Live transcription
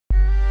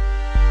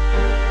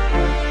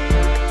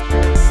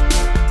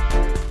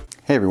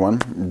Hey everyone,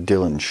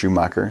 Dylan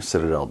Schumacher,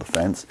 Citadel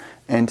Defense,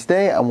 and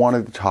today I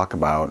wanted to talk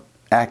about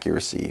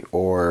accuracy,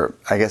 or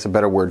I guess a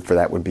better word for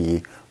that would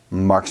be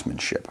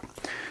marksmanship.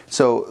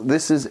 So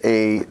this is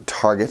a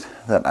target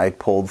that I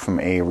pulled from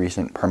a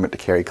recent permit to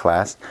carry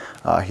class.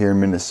 Here in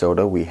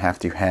Minnesota, we have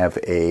to have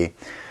a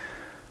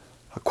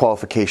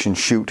qualification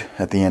shoot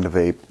at the end of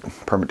a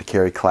permit to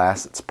carry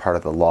class. It's part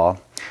of the law,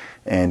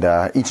 and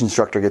each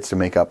instructor gets to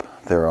make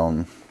up their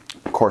own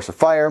course of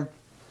fire.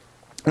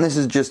 And this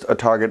is just a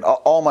target.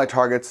 All my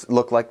targets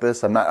look like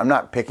this. I'm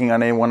not picking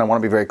on anyone. I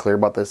want to be very clear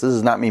about this. This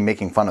is not me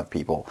making fun of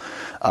people.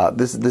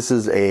 This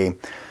is a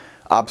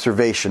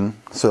observation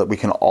so that we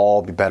can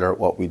all be better at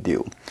what we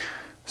do.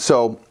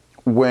 So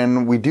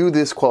when we do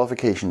this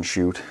qualification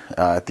shoot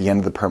at the end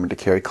of the permit to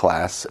carry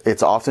class,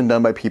 it's often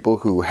done by people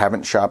who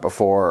haven't shot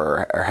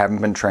before or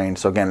haven't been trained.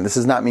 So again, this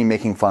is not me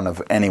making fun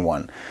of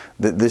anyone.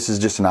 This is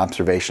just an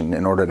observation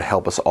in order to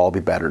help us all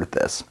be better at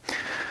this.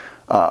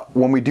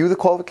 When we do the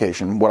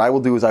qualification, what I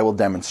will do is I will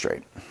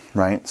demonstrate,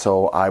 right?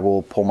 So I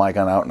will pull my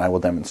gun out and I will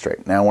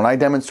demonstrate. Now, when I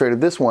demonstrated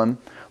this one,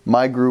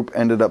 my group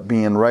ended up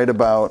being right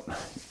about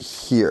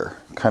here,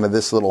 kind of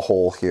this little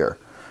hole here.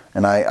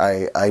 And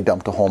I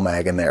dumped a whole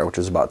mag in there, which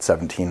is about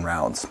 17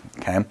 rounds,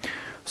 okay?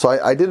 So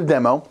I did a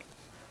demo,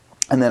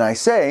 and then I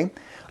say,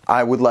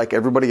 I would like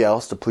everybody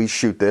else to please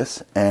shoot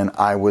this, and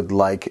I would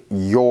like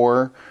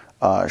your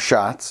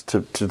shots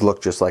to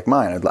look just like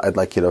mine. I'd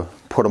like you to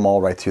put them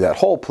all right through that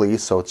hole,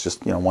 please, so it's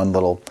just, you know, one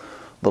little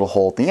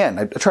hole at the end.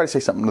 I try to say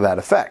something to that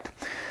effect.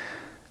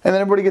 And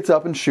then everybody gets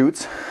up and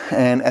shoots,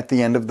 and at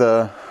the end of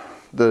the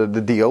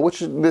deal,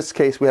 which in this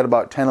case we had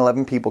about 10,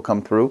 11 people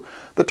come through,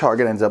 the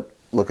target ends up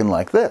looking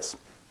like this.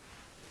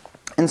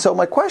 And so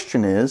my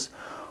question is,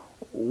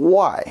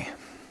 why?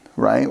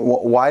 Right?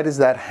 Why does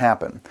that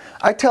happen?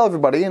 I tell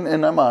everybody,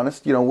 and I'm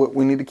honest, you know,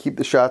 we need to keep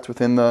the shots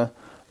within the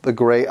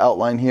gray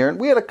outline here. And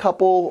we had a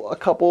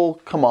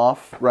couple come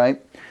off,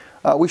 right?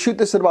 We shoot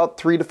this at about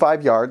 3 to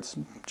 5 yards,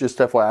 just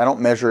FYI. I don't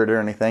measure it or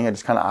anything. I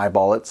just kind of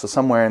eyeball it, so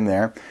somewhere in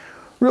there.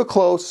 Real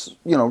close,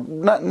 you know,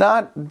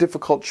 not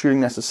difficult shooting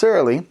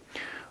necessarily,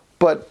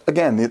 but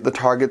again, the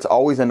targets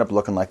always end up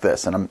looking like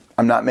this. And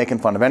I'm not making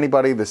fun of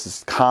anybody. This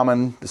is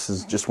common. This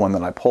is just one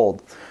that I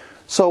pulled.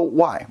 So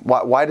why?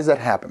 Why does that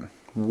happen?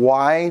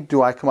 Why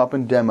do I come up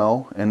and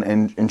demo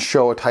and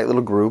show a tight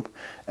little group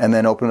and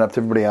then open it up to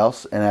everybody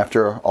else, and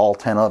after all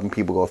 10, 11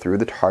 people go through,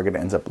 the target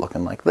ends up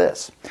looking like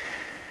this?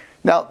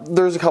 Now,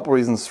 there's a couple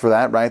reasons for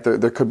that, right?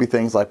 There could be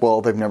things like,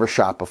 well, they've never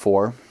shot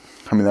before.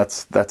 I mean,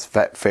 that's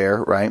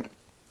fair, right?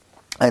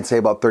 I'd say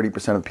about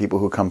 30% of the people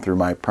who come through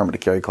my permit to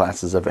carry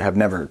classes have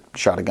never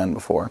shot a gun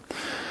before.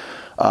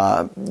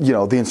 You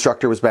know, the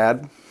instructor was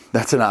bad.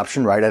 That's an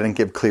option, right? I didn't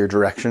give clear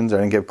directions. I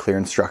didn't give clear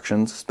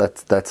instructions.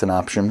 That's an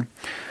option.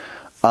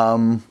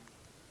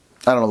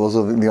 I don't know, those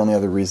are the only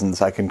other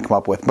reasons I can come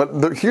up with.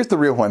 But here's the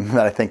real one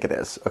that I think it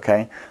is,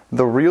 okay?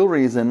 The real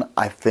reason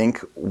I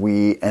think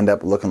we end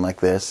up looking like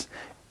this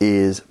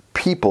is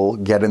people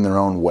get in their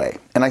own way.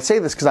 And I say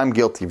this because I'm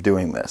guilty of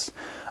doing this.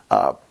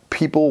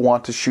 People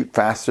want to shoot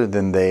faster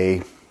than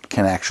they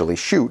can actually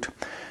shoot.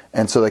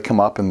 And so they come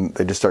up and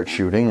they just start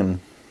shooting, and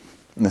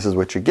this is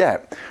what you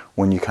get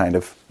when you kind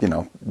of, you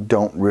know,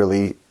 don't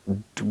really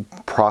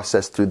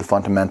process through the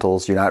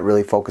fundamentals. You're not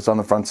really focused on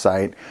the front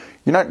sight.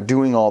 You're not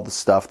doing all the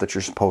stuff that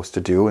you're supposed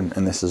to do, and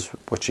this is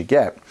what you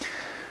get.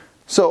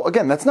 So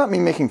again, that's not me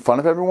making fun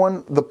of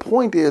everyone. The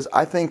point is,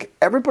 I think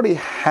everybody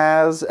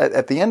has,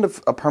 at the end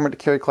of a permit to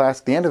carry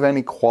class, at the end of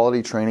any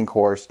quality training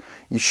course,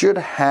 you should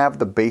have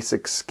the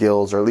basic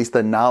skills, or at least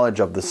the knowledge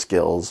of the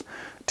skills,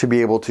 to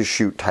be able to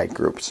shoot tight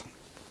groups.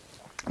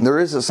 There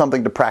is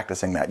something to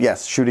practicing that.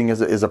 Yes, shooting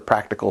is a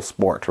practical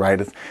sport, right?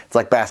 It's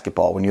like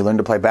basketball. When you learn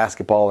to play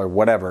basketball or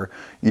whatever,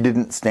 you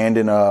didn't stand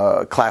in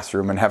a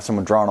classroom and have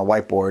someone draw on a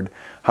whiteboard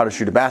how to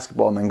shoot a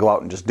basketball and then go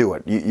out and just do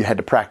it. You had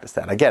to practice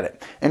that. I get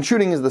it. And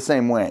shooting is the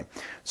same way.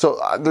 So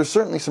there's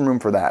certainly some room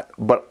for that.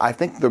 But I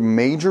think the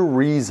major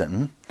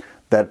reason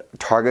that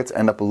targets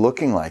end up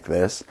looking like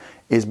this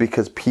is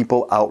because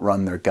people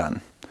outrun their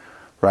gun,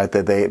 right?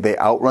 That they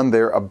outrun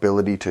their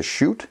ability to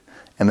shoot,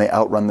 and they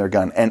outrun their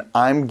gun. And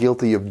I'm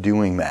guilty of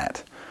doing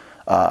that.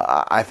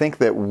 I think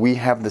that we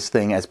have this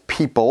thing as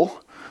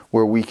people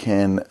where we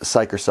can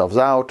psych ourselves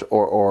out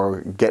or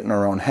get in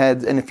our own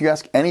heads. And if you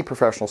ask any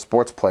professional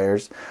sports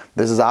players,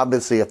 this is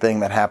obviously a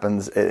thing that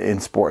happens in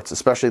sports,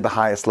 especially the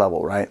highest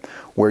level, right?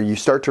 Where you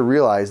start to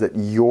realize that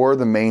you're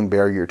the main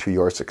barrier to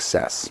your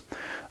success.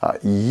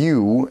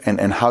 You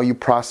and how you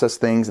process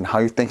things and how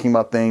you're thinking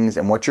about things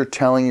and what you're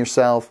telling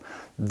yourself,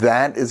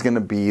 that is going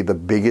to be the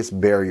biggest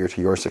barrier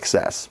to your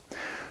success.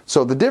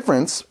 So the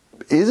difference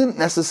isn't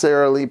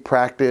necessarily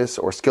practice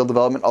or skill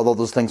development, although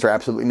those things are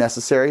absolutely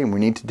necessary and we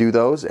need to do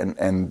those.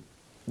 And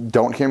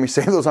don't hear me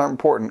say those aren't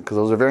important, because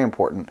those are very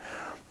important.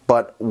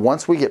 But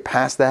once we get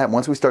past that,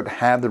 once we start to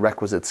have the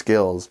requisite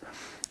skills,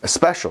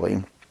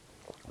 especially,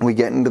 we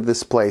get into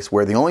this place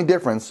where the only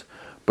difference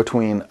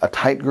between a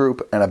tight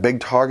group and a big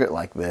target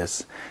like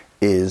this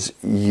is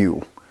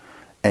you.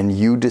 and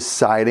you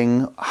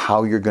deciding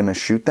how you're going to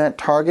shoot that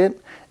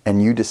target,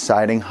 and you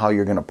deciding how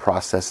you're going to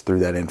process through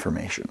that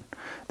information.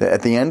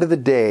 At the end of the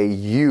day,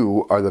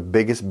 you are the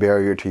biggest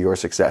barrier to your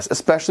success,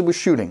 especially with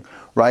shooting,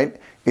 right?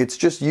 It's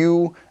just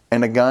you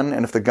and a gun,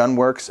 and if the gun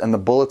works and the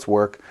bullets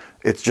work,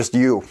 it's just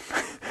you.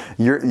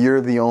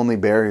 You're the only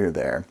barrier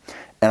there.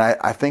 And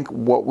I think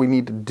what we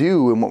need to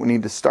do and what we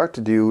need to start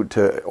to do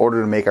in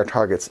order to make our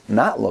targets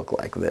not look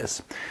like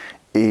this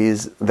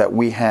is that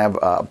we have,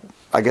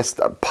 I guess,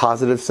 a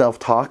positive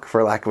self-talk,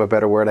 for lack of a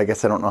better word. I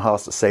guess I don't know how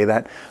else to say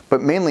that.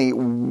 But mainly, you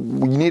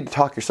need to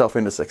talk yourself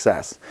into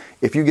success.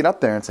 If you get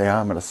up there and say, oh,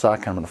 I'm going to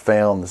suck, I'm going to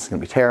fail, and this is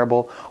going to be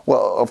terrible,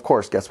 well, of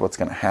course, guess what's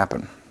going to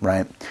happen,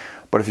 right?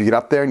 But if you get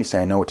up there and you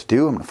say, I know what to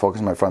do, I'm going to focus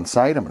on my front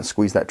sight, I'm going to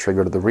squeeze that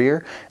trigger to the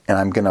rear, and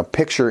I'm going to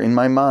picture in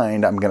my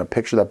mind, I'm going to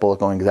picture that bullet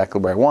going exactly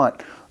where I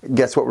want,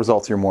 guess what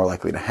results you're more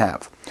likely to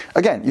have.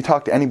 Again, you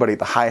talk to anybody at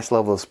the highest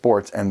level of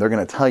sports, and they're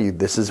going to tell you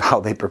this is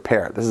how they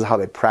prepare. This is how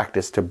they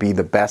practice to be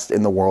the best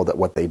in the world at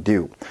what they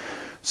do.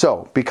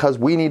 So, because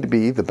we need to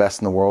be the best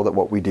in the world at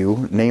what we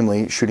do,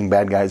 namely shooting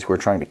bad guys who are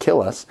trying to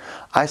kill us,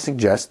 I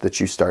suggest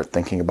that you start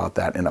thinking about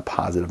that in a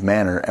positive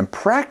manner and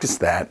practice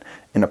that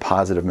in a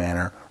positive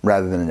manner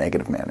rather than a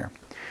negative manner.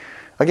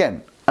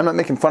 Again, I'm not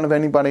making fun of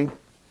anybody.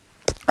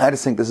 I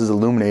just think this is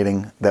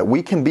illuminating that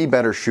we can be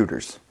better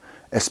shooters,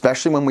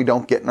 especially when we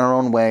don't get in our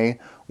own way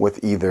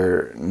with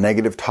either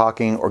negative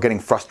talking or getting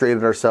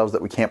frustrated ourselves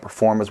that we can't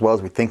perform as well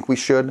as we think we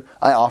should.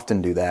 I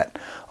often do that.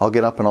 I'll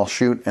get up and I'll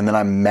shoot, and then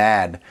I'm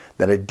mad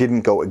that it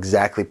didn't go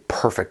exactly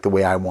perfect the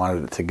way I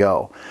wanted it to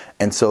go.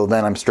 And so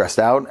then I'm stressed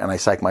out and I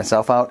psych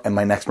myself out, and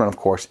my next run, of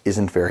course,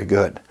 isn't very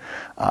good.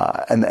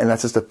 And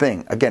that's just a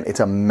thing. Again,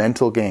 it's a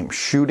mental game.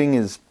 Shooting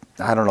is,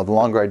 I don't know, the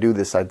longer I do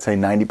this, I'd say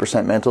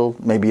 90% mental.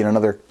 Maybe in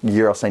another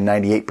year I'll say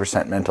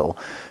 98% mental.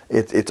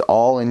 It's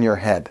all in your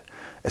head.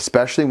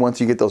 Especially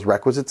once you get those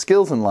requisite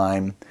skills in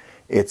line,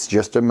 it's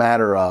just a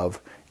matter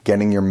of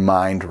getting your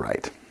mind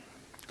right.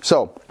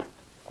 So,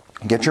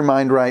 get your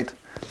mind right.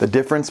 The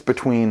difference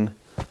between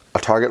a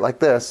target like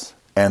this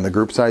and the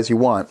group size you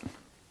want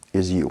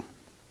is you.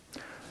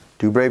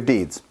 Do brave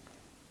deeds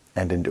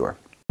and endure.